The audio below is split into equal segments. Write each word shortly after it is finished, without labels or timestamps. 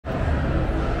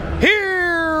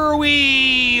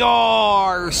we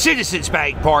are Citizens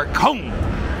Bank Park, home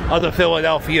of the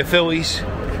Philadelphia Phillies.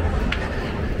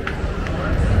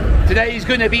 Today is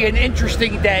going to be an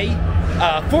interesting day.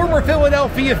 Former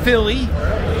Philadelphia Philly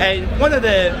and one of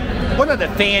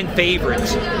the fan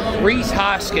favorites, Rhys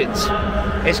Hoskins,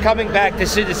 is coming back to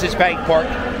Citizens Bank Park.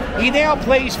 He now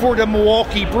plays for the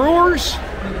Milwaukee Brewers.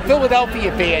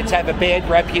 Philadelphia fans have a bad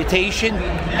reputation,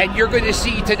 and you're going to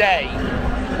see today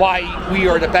why we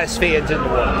are the best fans in the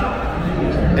world.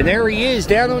 And there he is,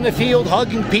 down on the field,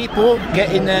 hugging people,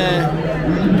 getting the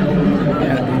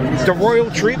royal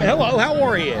treatment. Hello, how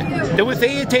are you? Doing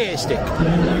fantastic.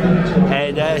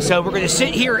 And so we're going to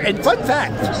sit here, and fun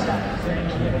fact,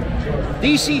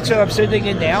 these seats that I'm sitting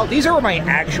in now, these are my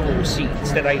actual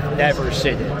seats that I never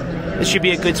sit in. This should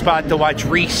be a good spot to watch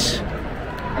Rhys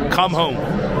come home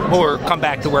or come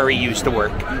back to where he used to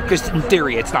work, because in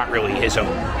theory it's not really his home.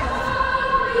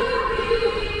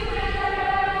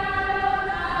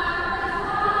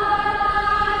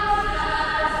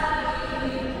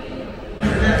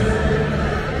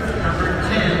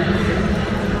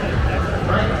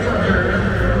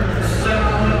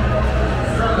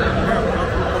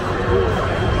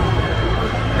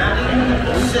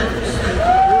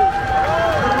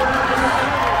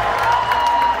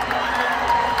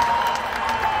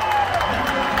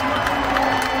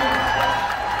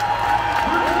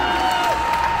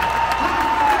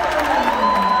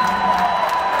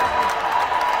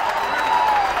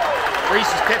 Rhys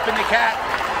is tipping the cap.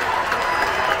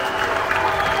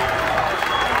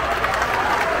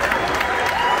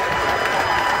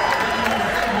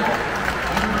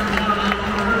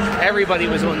 Everybody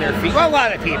was on their feet. Well, a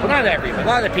lot of people, not everybody, a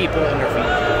lot of people on their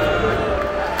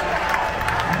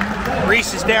feet.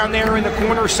 Rhys is down there in the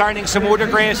corner signing some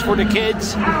autographs for the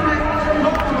kids,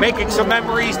 making some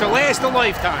memories to last a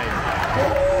lifetime.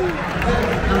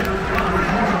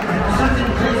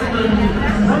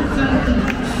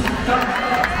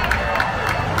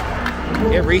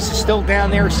 Yeah, Rhys is still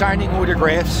down there signing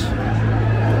autographs.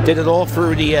 Did it all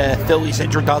through the Phillies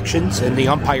introductions and the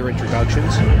umpire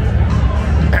introductions.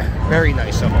 Very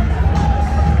nice of him.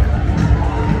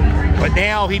 But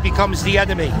now he becomes the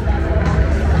enemy.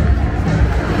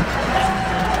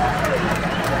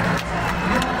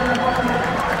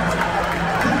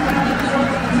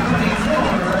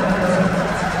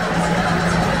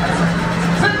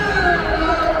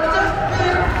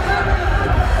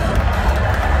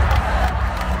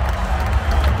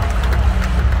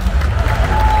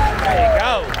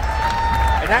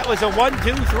 That was a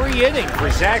 1-2-3 inning for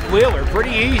Zach Wheeler.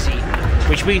 Pretty easy,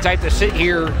 which means I have to sit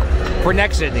here for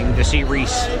next inning to see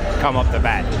Rhys come up the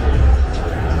bat.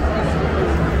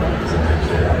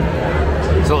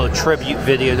 It's a little tribute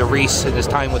video to Rhys and his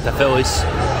time with the Phillies.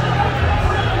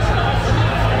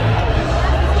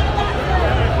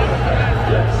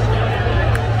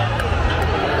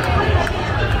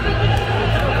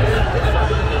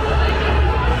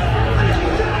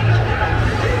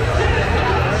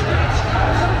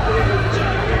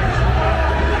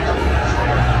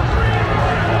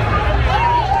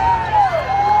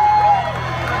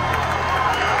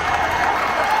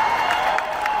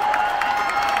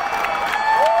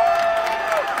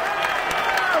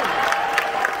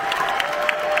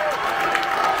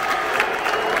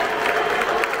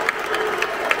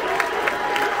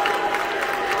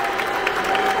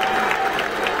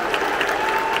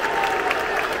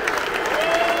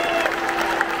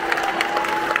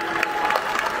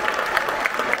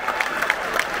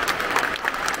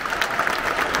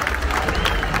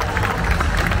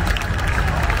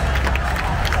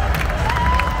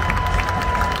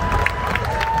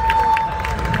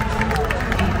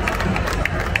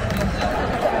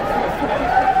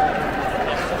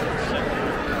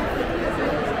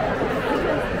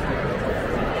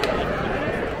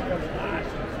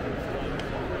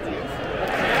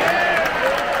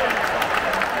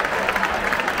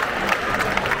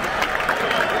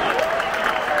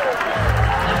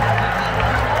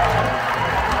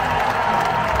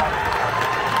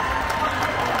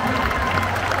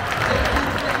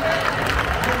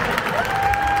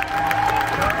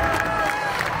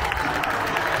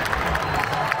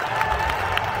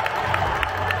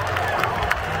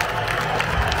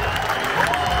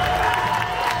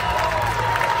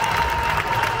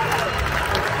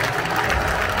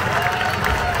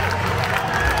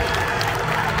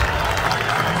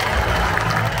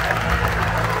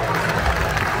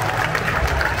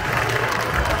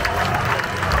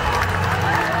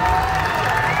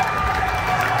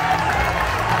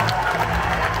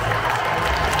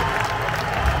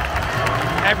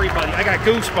 Everybody, I got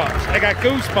goosebumps. I got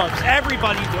goosebumps.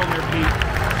 Everybody's on their feet.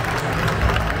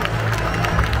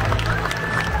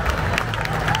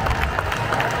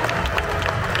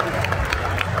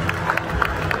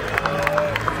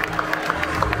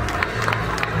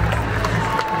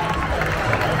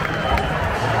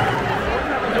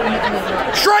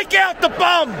 Strike out the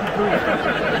bum!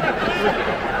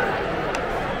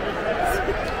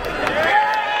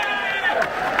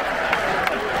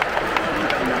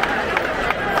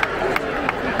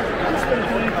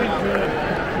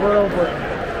 We're over it.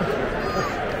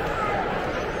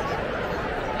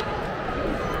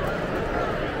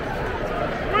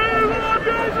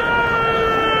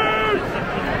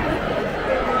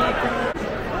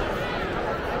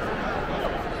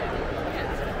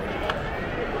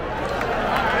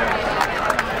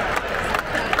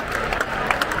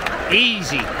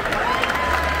 Easy.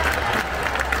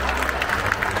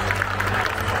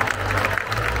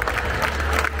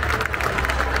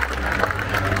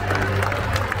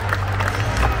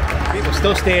 People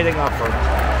still standing up for him.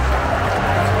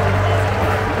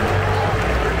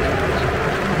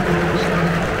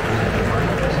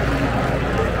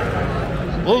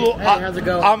 Hey, how's it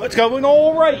going? It's going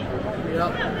all right.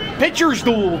 Yep. Pitcher's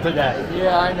duel today.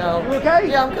 Yeah, I know. You okay?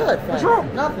 Yeah, I'm good. What's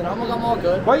wrong? Nothing. I'm all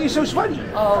good. Why are you so sweaty?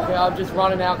 Oh, okay. I'm just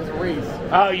running out because of Rhys.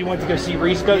 Oh, you went to go see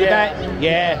Rhys go to that?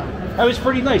 Yeah. That was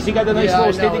pretty nice. He got a nice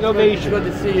little standing ovation. It's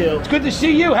good to see you. It's good to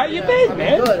see you. How you been,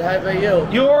 man? Good. How about you?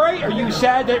 You all right? Are you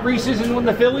sad that Rhys isn't on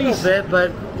the Phillies? A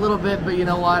little bit, but you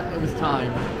know what? It was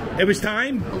time. It was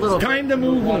time? A little it's time to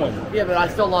move on. Yeah, but I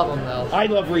still love him, though. I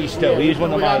love Rhys, too. He's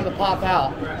one of my... We got mine. him to pop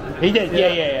out. He did,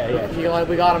 yeah.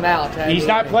 We got him out. He's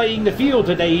not playing the field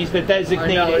today. He's the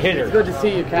designated hitter. It's good to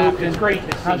see you, Captain. It's great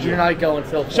to see How's your night going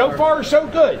so far? So far, so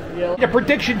good. Yeah. The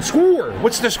prediction score.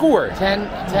 What's the score?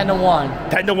 10-1.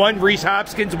 10-1. Rhys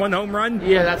Hoskins, 1 home run.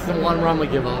 Yeah, that's the one run we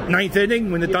give up. 9th inning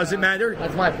when it doesn't matter.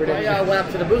 That's my prediction. Yeah, I went up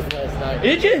to the booth last night.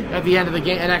 Did you? At the end of the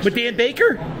game. And With Dan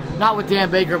Baker? Not with Dan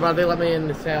Baker, but they let me in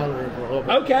the sound room for a little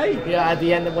bit. Okay. Yeah, at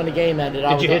the end when the game ended.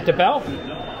 Did you hit the bell?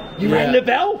 You rang the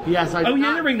bell? Yes, I did. Oh, you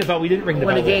didn't ring the bell. We didn't ring the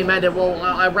bell. When the game ended, well,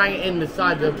 I rang it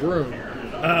inside the room.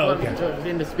 Oh, okay.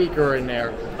 In the speaker in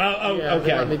there. Oh, yeah, okay.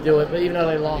 They let me do it, but even though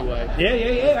they lost.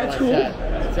 Yeah, that's cool.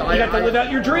 So you got to live out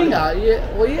your dream. Yeah,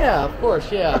 well, yeah, of course,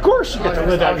 yeah. Of course you got to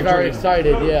live out your dream. I was very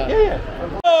excited, yeah. Yeah.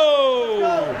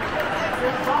 Oh!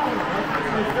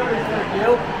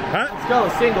 Huh? Let's go,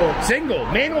 Single.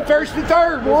 Man on first and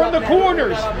third. We're on the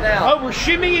corners. Oh, we're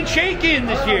shimming and shaking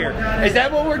this year. Is that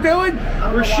what we're doing?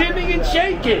 We're shimming and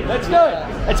shaking. That's good.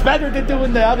 That's better than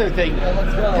doing the other thing.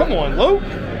 Come on, Luke.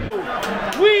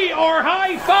 We are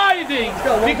high-fiving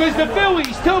because the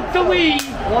Phillies took the lead.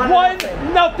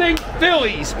 1-0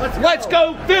 Phillies. Let's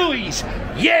go Phillies.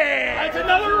 Yeah. That's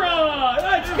another run.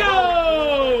 Let's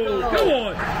go.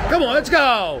 Come on, let's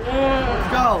go.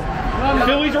 Let's go. The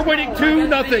Phillies are winning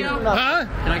 2-0. Huh?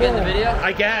 Can I get in the video?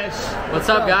 I guess. What's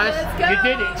up, guys? You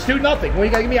did it. It's 2-0. Well,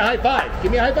 you gotta give me a high five.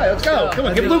 Give me a high five. Let's go. Come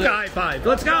on, give Luke a high five.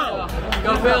 Let's go.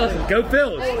 Go Phillies. Go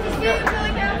Phillies.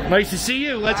 Nice to see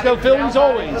you. Let's go Phillies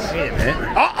always. Wait a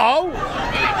minute. Uh-oh.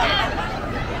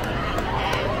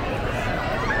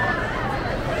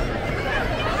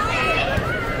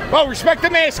 Well, respect the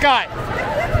mascot.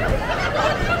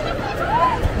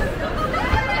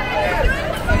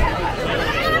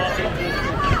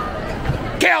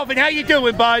 Calvin, how you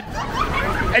doing, bud?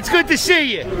 It's good to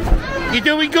see you. You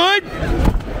doing good?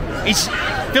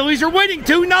 Phillies are winning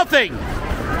 2-0.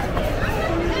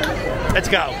 Let's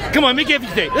go. Come on, let me give it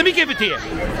to you.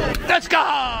 Let's go.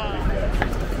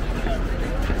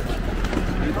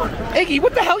 Iggy,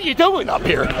 what the hell are you doing up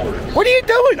here? What are you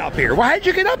doing up here? Why how'd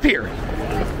you get up here?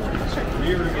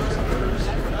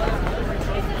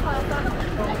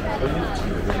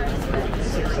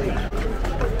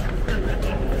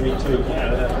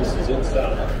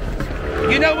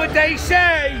 You know what they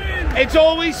say? It's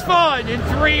always fun in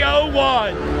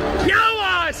 301. Yo,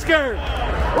 Oscar!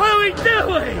 What are we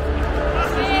doing?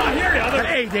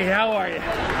 Hey, Dave, how are you?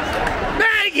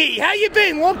 Maggie, how you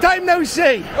been? Long time no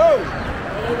see. Oh.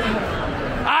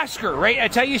 Oscar, right?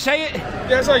 That's how you say it?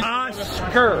 Yes,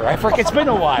 Oscar. I forget. It's been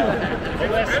a while. 3.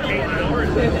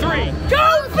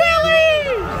 Go Phillies!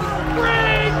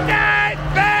 Bring that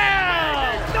bell!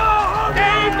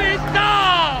 David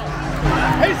Dahl!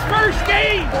 His first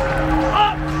game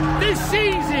up this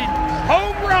season.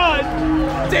 Home run.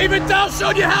 David Dahl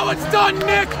showed you how it's done,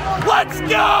 Nick. Let's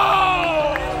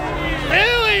go!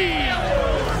 Phillies!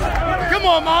 Come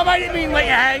on, Mom. I didn't mean to let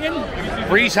you hanging.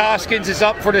 Rhys Hoskins is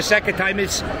up for the second time.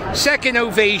 His second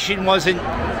ovation wasn't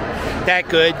that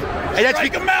good. And that's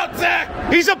Strike him out, Zach!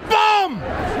 He's a bum!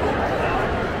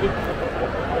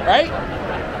 Right?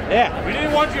 Yeah. We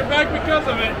didn't want you back because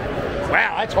of it.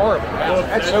 Wow, that's horrible.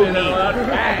 That's so mean.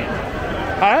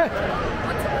 Huh?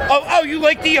 Oh, you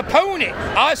like the opponent.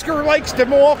 Oscar likes the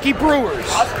Milwaukee Brewers.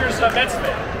 Oscar's a Mets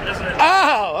fan, isn't it?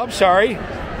 Oh, I'm sorry.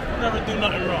 Never do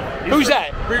nothing wrong. Who's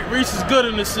that? Rhys is good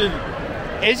in the city.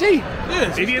 Is he?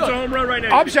 Yes. If he hits a home run right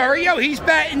now. I'm sorry, yo, he's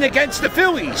batting against the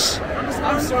Phillies.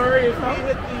 I'm sorry if he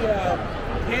hit the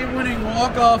game-winning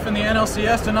walk-off in the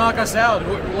NLCS to knock us out.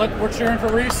 We're cheering for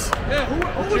Rhys. Yeah,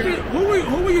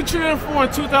 who were you cheering for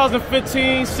in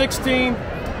 2015, 16?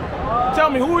 Tell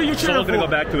me, who are you cheering for? Going to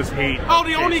go back to his hate. Oh,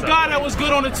 the only guy that was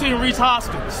good on the team, Rhys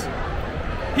Hoskins.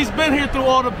 He's been here through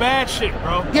all the bad shit,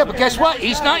 bro. Yeah, but guess what?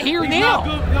 He's not here now.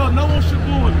 Not good. Yo, no one should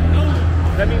boo him. No.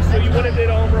 That means so you wouldn't hit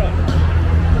a home run.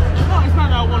 No, it's not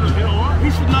that I want to hit a home run.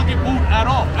 He should not get booed at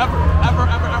all. Ever.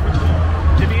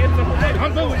 If he hits a home run,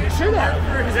 I'm booing you. Sure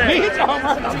that. He hits a home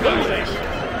run. I'm booing.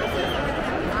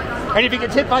 And if he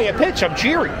gets hit by a pitch, I'm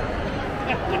cheering. It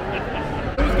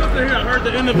was good to hear. I heard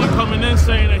the interview coming in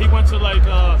saying that he went to like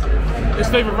his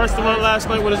favorite restaurant last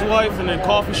night with his wife and then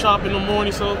coffee shop in the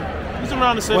morning. So he's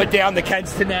around the city. Went down to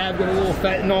Kenston Ave, got a little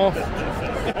fentanyl.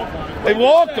 They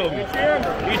walked him.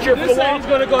 you cheer for the walk? He's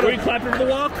going to go to. Are you clapping for the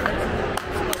walk?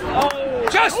 Oh,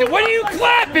 Justin, what are you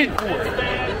clapping for?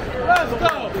 let's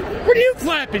go. What are you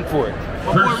clapping for?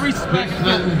 My boy Rhys Rhys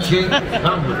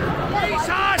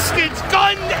Hoskins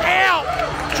gunned out,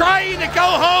 trying to go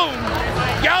home.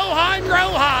 Johan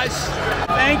Rojas.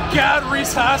 Thank God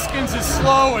Rhys Hoskins is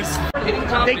slow as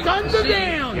They gunned him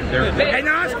down. And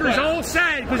Oscar's all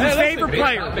sad because his favorite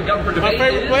player. my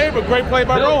favorite player, but great play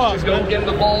by Rojas. Getting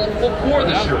the ball before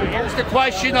the shirt. Here's the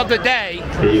question of the day.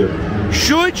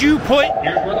 Should you put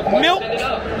milk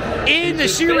in the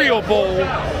cereal bowl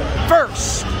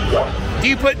first? Do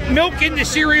you put milk in the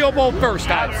cereal bowl first,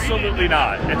 Todd? Absolutely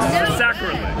not. It's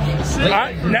sacrilege.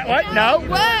 What? No.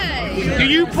 What? Do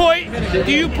you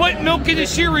put milk in the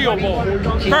cereal bowl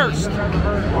first? Do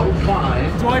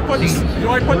I put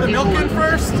the milk in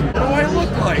first? What do I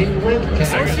look like?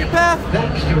 Sociopath?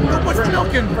 Who puts the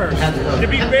milk in first? To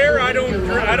be fair, I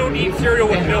don't eat cereal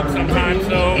with milk sometimes,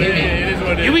 so it is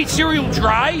what it is. You eat cereal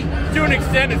dry? To an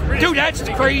extent, it's pretty. Dude, that's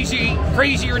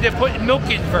crazier than putting milk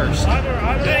in first.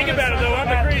 I'm thinking about it though. I'm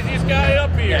the craziest guy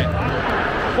up here.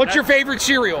 What's your favorite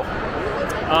cereal?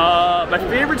 My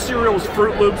favorite cereal is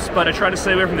Fruit Loops, but I try to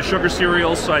stay away from the sugar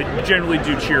cereals, so I generally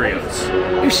do Cheerios.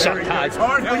 You suck, Todd.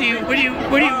 What do you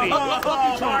eat?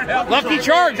 Lucky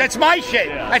Charms. That's my shit.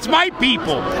 That's my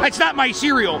people. That's not my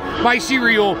cereal. My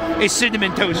cereal is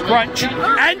Cinnamon Toast Crunch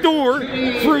and/or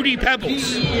Fruity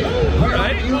Pebbles. All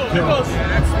right.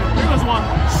 Because one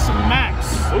smacks.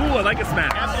 Ooh, I like a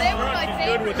smack. They were my favorite.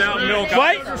 Good without milk.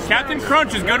 What? Captain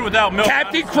Crunch is good without milk.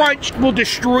 Captain Crunch will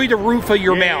destroy the roof of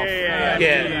your mouth. Yeah.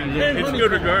 It's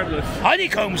good regardless.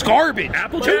 Honeycomb's garbage.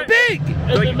 Too big.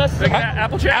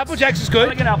 Apple Jacks is good. I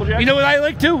like an Apple Jack. You know what I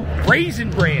like too? Raisin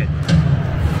Bran.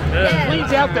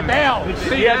 Cleans out the valves.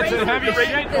 Yeah, it's a heavy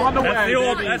on the way. That's the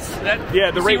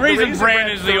old. The Raisin Bran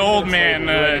is the old man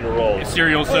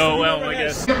cereal. So well, I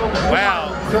guess.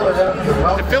 Wow.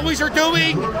 The Phillies are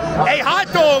doing a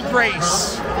hot dog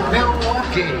race.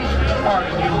 Milwaukee, are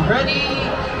you ready?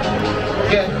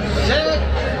 Get set.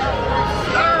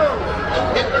 Oh!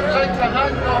 It looks like the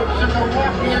hot dogs in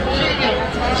Milwaukee are cheating.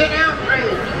 It's an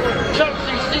outrage.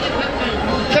 Chelsea, see if it can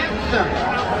catch them.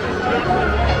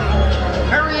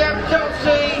 Hurry up,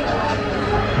 Chelsea!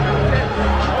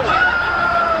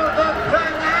 Oh, the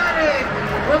fanatic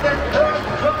with a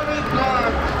cross-body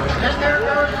block. And there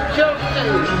goes Chelsea.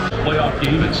 Playoff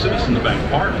game at Citizen Bank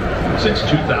Park since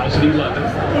 2011.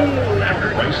 After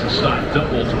Bryson Stott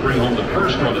doubled to bring home the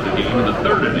first run of the game in the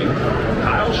third inning,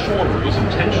 Kyle Schwarber was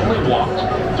intentionally walked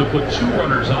to put two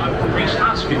runners on for Rhys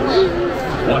Hoskins.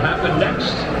 What happened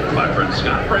next? My friend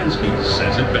Scott Frensky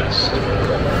says it best.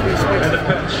 And the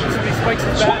pitch.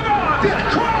 Swung on!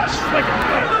 Cross! The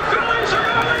Phillies are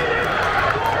elevated!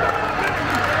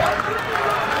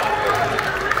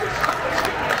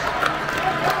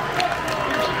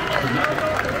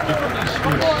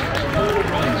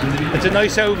 It's a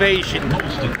nice ovation.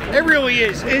 It really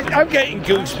is. I'm getting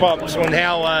goosebumps on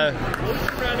how.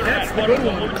 That's the good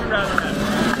one.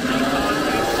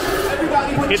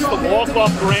 It's the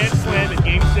walk-off grand slam in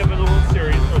Game 7 of the World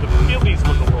Series, or the Phillies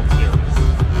win the World Series.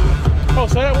 Oh,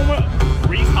 say that one more.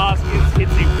 Rhys Hoskins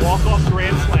hits a walk-off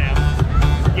grand slam,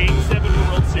 Game 7 of the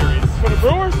World Series. For the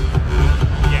Brewers?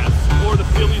 Yes. Or the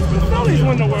Phillies win the World Series.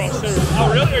 Win the World Series. Oh,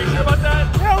 really? Are you sure about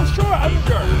that? Yeah, I'm sure. I'm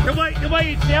sure. The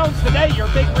way it sounds today, you're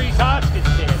a big Rhys Hoskins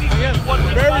fan. Yes,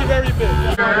 very, very big.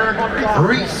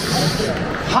 Rhys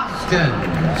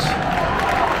Hoskins.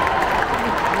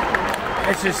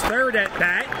 It's his third at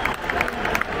bat.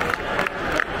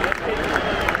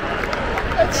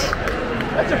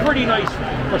 That's a pretty nice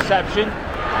reception.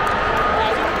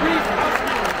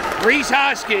 Rhys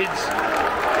Hoskins.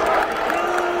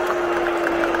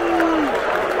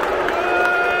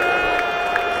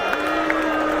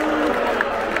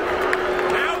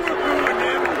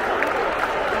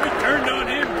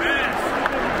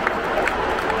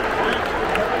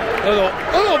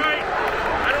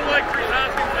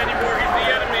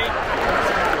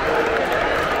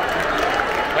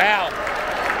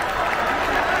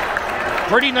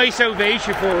 Pretty nice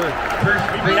ovation for her.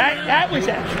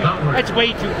 That's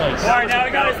way too nice. All right, now I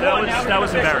got it. That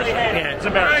was embarrassing. Yeah, it's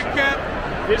embarrassing. All right, Cap.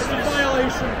 This is a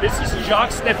violation. This is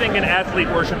jock sniffing and athlete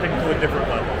worshiping to a different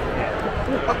level.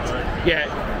 Yeah.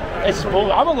 It's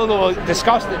bull. I'm a little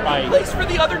disgusted by it. Plays for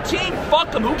the other team.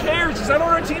 Fuck him. Who cares? He's not on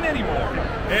our team anymore.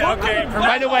 Yeah, okay.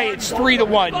 By the way, it's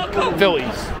 3-1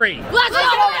 Phillies. 3. Let's go,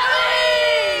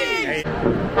 Phillies!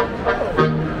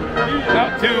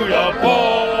 Out to the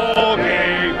ball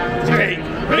game. Take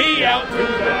me out to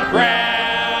the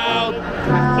crowd.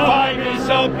 Buy me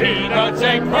some peanuts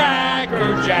and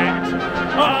Cracker Jacks.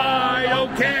 I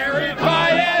don't care if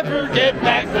I ever get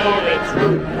back, for it's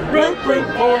root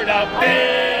for the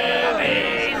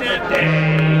Phillies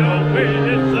today.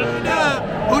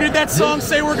 Who did that song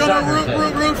say we're gonna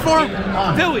root for?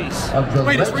 Phillies.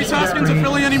 Wait, is Rhys Hoskins a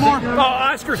Philly anymore? Oh,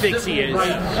 Oscar thinks he is. Oh,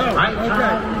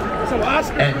 okay. So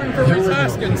Oscar's rooting for Rhys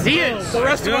Hoskins. He is. The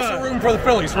rest of us are rooting for the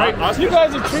Phillies, right? You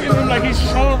guys are treating him like he's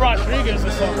Sean Rodriguez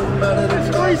or something.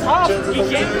 It's Rhys Hoskins.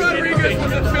 Rodriguez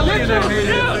was a Philly in that meeting.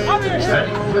 Yeah, I didn't hear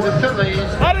Ready for the Phillies.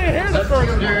 I didn't hear the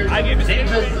first one. I gave his name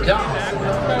to David Dow.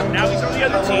 Now he's on the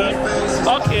other team.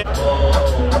 Fuck it.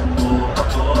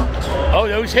 Oh,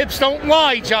 those hips don't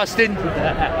lie, Justin.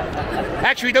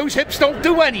 Actually, those hips don't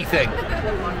do anything.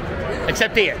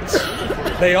 Except dance.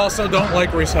 They also don't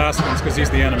like Rhys Hoskins because he's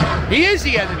the enemy. He is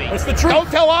the enemy. That's the truth. Don't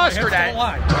tell Oscar They that. don't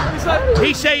lie.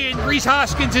 He's saying Rhys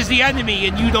Hoskins is the enemy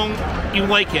and you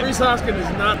like him. Rhys Hoskins is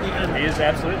not the enemy. He is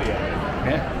absolutely the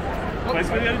enemy. Yeah. Plays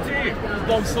for the other team. He's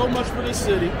done so much for this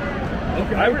city.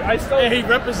 I still. And he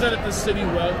represented the city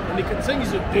well, and he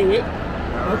continues to do it.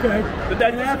 Okay. But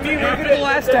that doesn't mean we're After the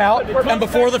last out, and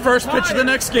before the first pitch of the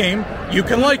next game, you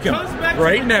can like him.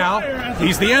 Right now,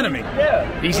 he's the enemy.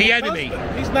 He's the enemy.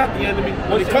 He's not the enemy.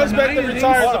 When he comes back to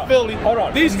retire as a Philly,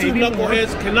 these two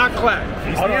knuckleheads cannot clap.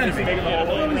 He's the enemy.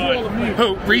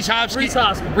 Who? Rhys Hoskins?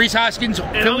 Rhys Hoskins,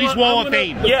 Phillies Wall of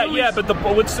Fame. Yeah, but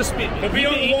what's the speed?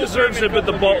 He deserves it, but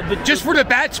the ball. Just for the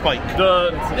bat spike.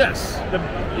 The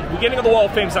beginning of the Wall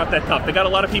of Fame's not that tough. They got a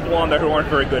lot of people on there who aren't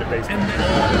very good at baseball.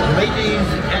 Ladies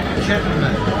and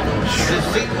gentlemen,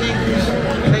 this evening's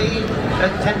paid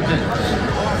attendance,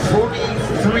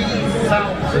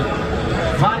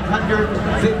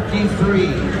 43,553.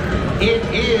 It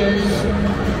is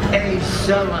a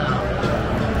sellout.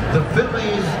 The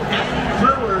Phillies and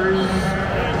Brewers,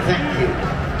 thank you.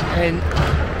 And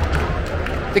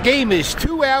the game is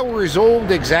 2 hours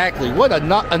old exactly. What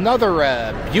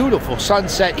another beautiful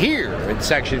sunset here in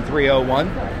section 301.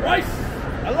 Bryce!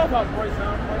 I love how Bryce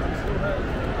sounds.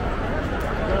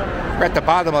 We're at the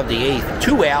bottom of the 8th.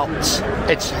 2 outs.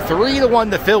 It's 3-1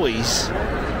 the Phillies.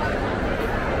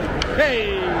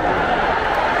 Hey!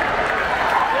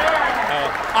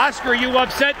 Oscar, you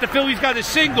upset? The Phillies got a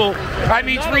single. That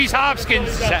means Rhys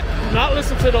Hoskins. Not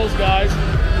listen to those guys.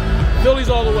 Phillies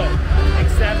all the way.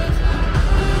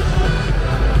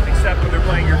 Except when they're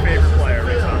playing your favorite player,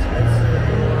 Rhys Hoskins.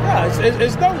 Yeah,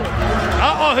 it's done with.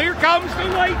 Uh-oh, here comes the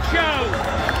light show,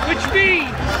 which means...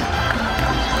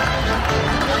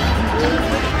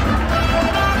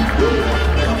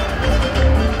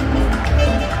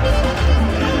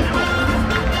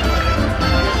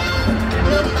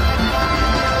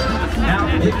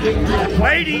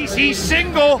 Ladies, he's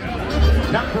single.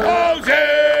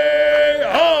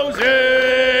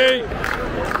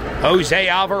 Jose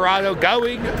Alvarado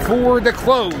going for the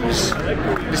close.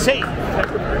 The save.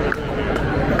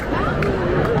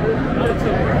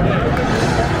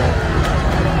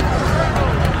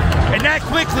 And that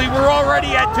quickly, we're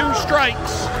already at 2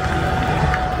 strikes.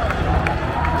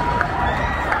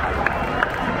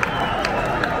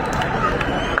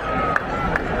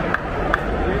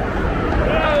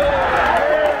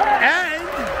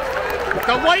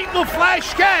 The light will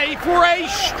flash K for a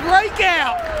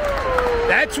strikeout.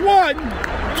 That's 1,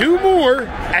 2 more,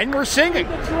 and we're singing.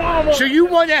 So you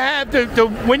want to have the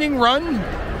winning run?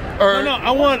 Or No,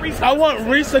 I want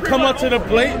Rhys to come up to the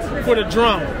plate for the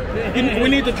drum. We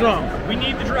need the drum. We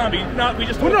need the drama.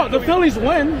 The Phillies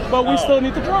win, but we still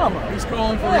need the drama. He's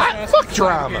calling for fuck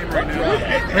drama.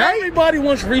 Everybody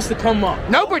wants Rhys to come up.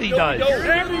 Nobody does.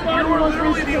 Everybody wants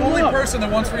Rhys to the come only up. person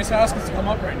that wants Rhys Hoskins to come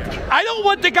up right now. I don't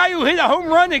want the guy who hit a home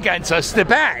run against us to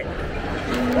bat.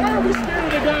 Why are we scared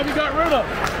of the guy we got rid of?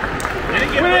 We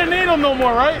didn't need him no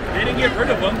more, right? They didn't get rid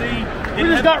of him. We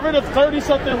just got rid of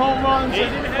 30-something home runs. They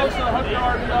didn't have close to 100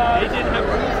 RBIs. They didn't have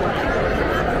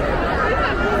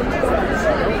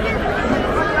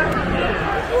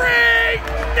Ring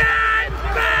that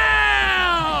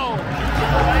bell!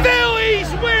 Phillies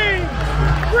win!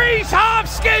 Rhys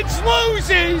Hoskins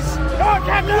loses!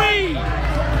 We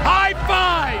high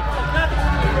five!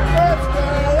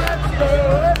 Let's go!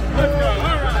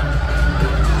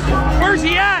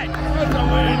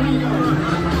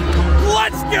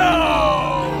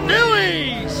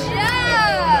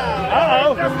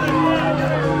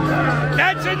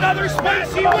 another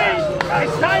spicy win.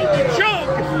 It's time to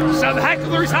chug some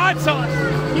Heckler's hot sauce.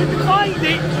 You can find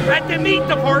it at the meat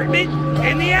department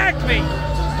in the Acme.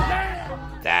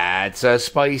 That's a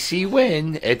spicy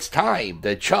win. It's time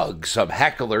to chug some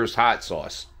Heckler's hot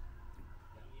sauce.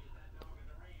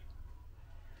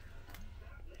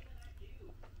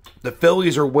 The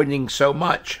Phillies are winning so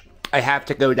much, I have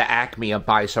to go to Acme and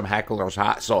buy some Heckler's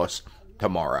hot sauce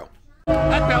tomorrow.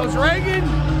 That bell's ringing.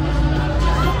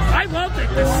 I love it.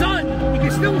 The sun. You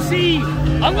can still see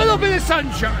a little bit of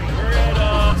sunshine.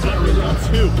 We're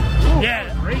at 2.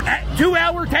 Yeah, at 2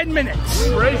 hours, 10 minutes.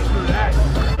 Race for that.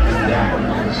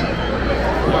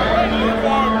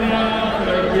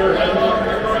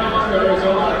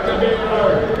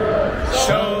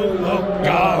 So look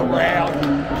around.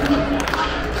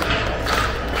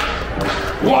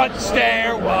 Once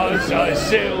there was a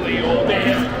silly old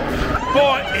man,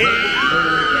 bought a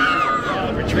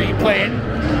rubber tree plant.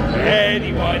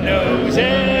 Anyone knows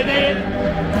it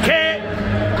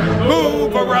can't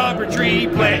move a rubber tree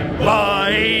plant,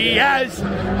 but he has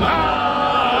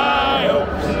high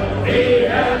hopes. He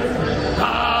has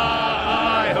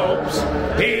high hopes.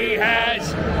 He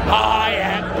has high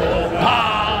apple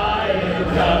pie in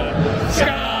the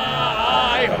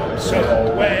sky hopes.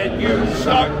 So when you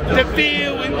start to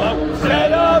feeling low,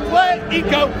 instead of letting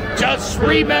go, just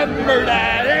remember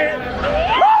that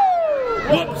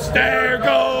whoops, there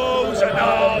goes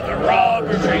another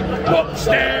rubber tree. Whoops,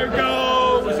 there goes